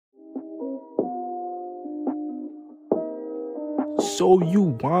So you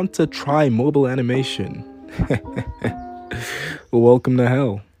want to try mobile animation? Welcome to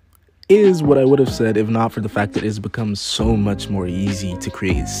hell. Is what I would have said if not for the fact that it's become so much more easy to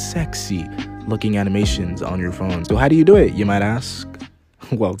create sexy looking animations on your phone. So how do you do it, you might ask?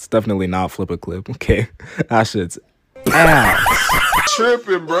 Well, it's definitely not flip a clip, okay? That shit's ass.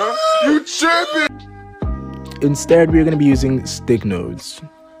 Tripping, bro. You tripping. Instead, we're going to be using StickNodes.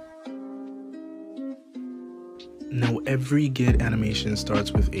 Now, every good animation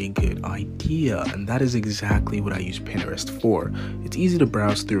starts with a good idea, and that is exactly what I use Pinterest for. It's easy to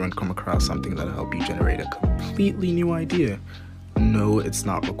browse through and come across something that'll help you generate a completely new idea. No, it's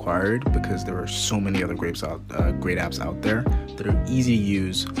not required because there are so many other great apps out there that are easy to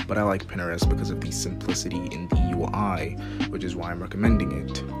use, but I like Pinterest because of the simplicity in the UI, which is why I'm recommending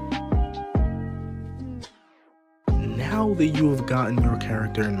it. Now that you have gotten your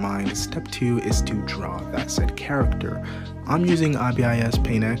character in mind, step 2 is to draw that said character. I'm using IBIS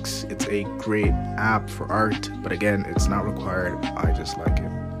PaintX. It's a great app for art, but again, it's not required. I just like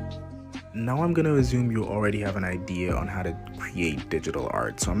it. Now I'm going to assume you already have an idea on how to create digital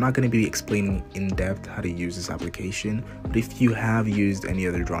art, so I'm not going to be explaining in depth how to use this application, but if you have used any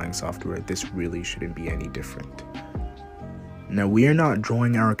other drawing software, this really shouldn't be any different. Now we are not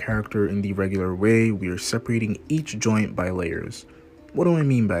drawing our character in the regular way, we are separating each joint by layers. What do I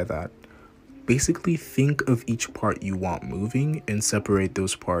mean by that? Basically think of each part you want moving and separate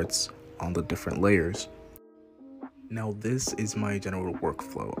those parts on the different layers. Now this is my general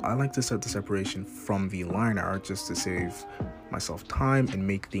workflow. I like to set the separation from the line art just to save myself time and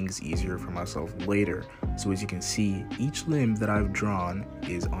make things easier for myself later. So as you can see, each limb that I've drawn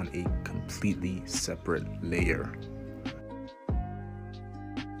is on a completely separate layer.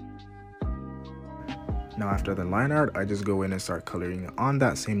 Now after the line art, I just go in and start coloring on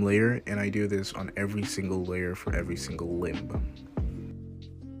that same layer, and I do this on every single layer for every single limb.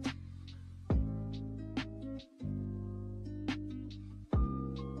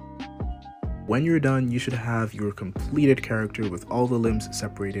 When you're done, you should have your completed character with all the limbs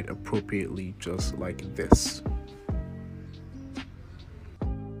separated appropriately, just like this.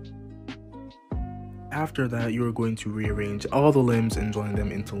 After that, you are going to rearrange all the limbs and join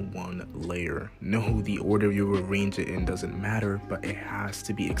them into one layer. No, the order you arrange it in doesn't matter, but it has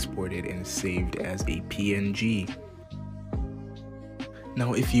to be exported and saved as a PNG.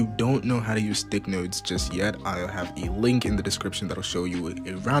 Now, if you don't know how to use StickNodes just yet, I'll have a link in the description that'll show you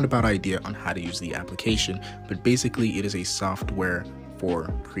a roundabout idea on how to use the application, but basically it is a software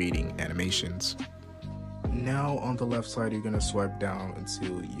for creating animations. Now on the left side, you're going to swipe down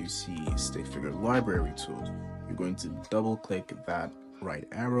until you see Stick Figure Library Tools. You're going to double click that right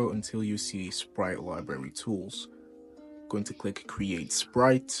arrow until you see Sprite Library Tools. Going to click Create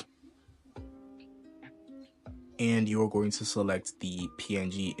Sprite, and you're going to select the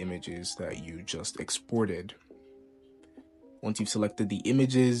PNG images that you just exported. Once you've selected the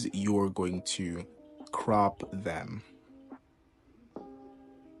images, you're going to crop them.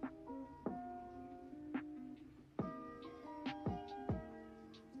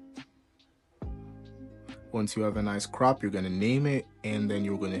 Once you have a nice crop, you're going to name it, and then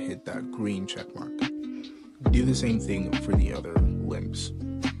you're going to hit that green check mark. Do the same thing for the other limbs.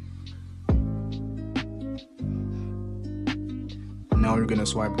 Now you're going to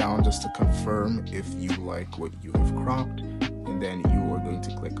swipe down just to confirm if you like what you have cropped, and then you are going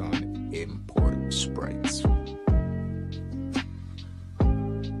to click on Import Sprites.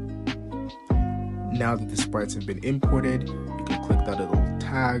 Now that the sprites have been imported, you can click that little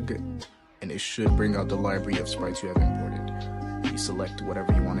tag, and it should bring out the library of sprites you have imported. You select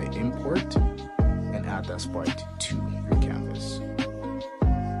whatever you want to import and add that sprite to your canvas.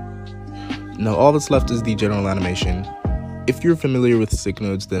 Now all that's left is the general animation. If you're familiar with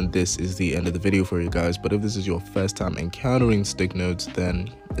StickNodes, then this is the end of the video for you guys, but if this is your first time encountering StickNodes,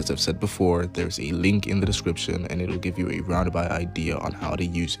 then as I've said before, there's a link in the description and it'll give you a roundabout idea on how to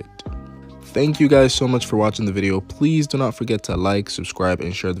use it. Thank you guys so much for watching the video. Please do not forget to like, subscribe,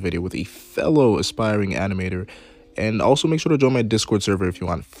 and share the video with a fellow aspiring animator. And also make sure to join my Discord server if you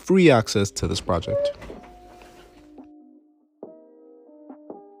want free access to this project.